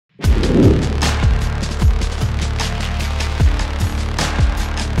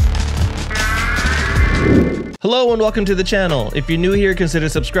Hello and welcome to the channel. If you're new here, consider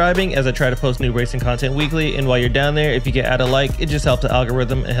subscribing as I try to post new racing content weekly, and while you're down there, if you can add a like, it just helps the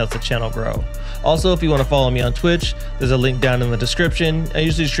algorithm and helps the channel grow. Also, if you want to follow me on Twitch, there's a link down in the description. I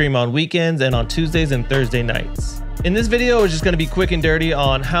usually stream on weekends and on Tuesdays and Thursday nights. In this video, it's just going to be quick and dirty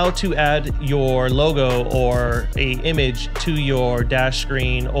on how to add your logo or a image to your dash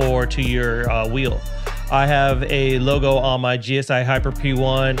screen or to your wheel. I have a logo on my GSI Hyper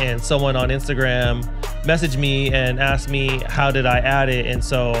P1 and someone on Instagram messaged me and asked me how did I add it, and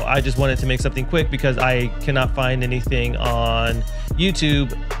so I just wanted to make something quick because I cannot find anything on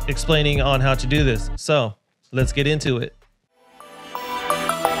YouTube explaining on how to do this. So let's get into it.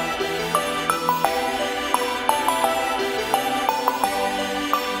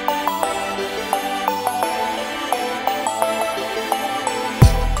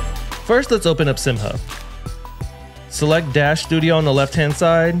 First, let's open up SimHub. Select Dash Studio on the left-hand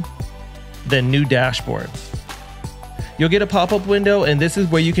side, then New Dashboard. You'll get a pop-up window, and this is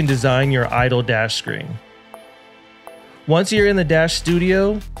where you can design your idle dash screen. Once you're in the Dash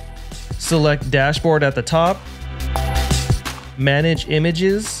Studio, select Dashboard at the top, Manage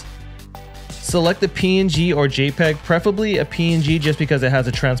Images, select the PNG or JPEG, preferably a PNG just because it has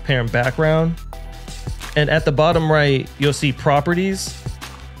a transparent background. And at the bottom right, you'll see Properties.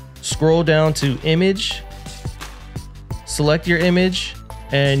 Scroll down to Image, select your image,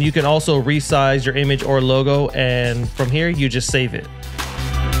 and you can also resize your image or logo, and from here you just save it.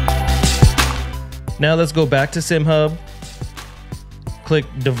 Now let's go back to SimHub, click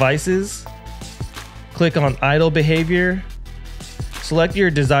Devices, click on Idle Behavior, select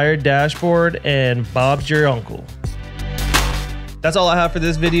your desired dashboard, and Bob's your uncle. That's all I have for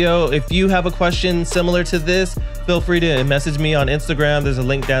this video. If you have a question similar to this, feel free to message me on Instagram. There's a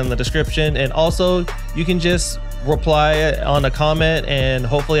link down in the description. And also, you can just reply on a comment and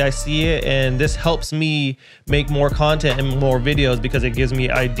hopefully I see it. And this helps me make more content and more videos because it gives me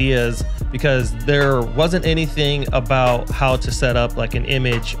ideas, because there wasn't anything about how to set up like an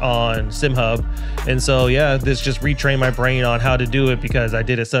image on SimHub. And so, yeah, this just retrained my brain on how to do it because I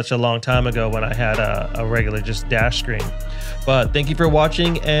did it such a long time ago when I had a regular just dash screen. But thank you for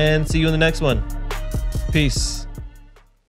watching and see you in the next one. Peace.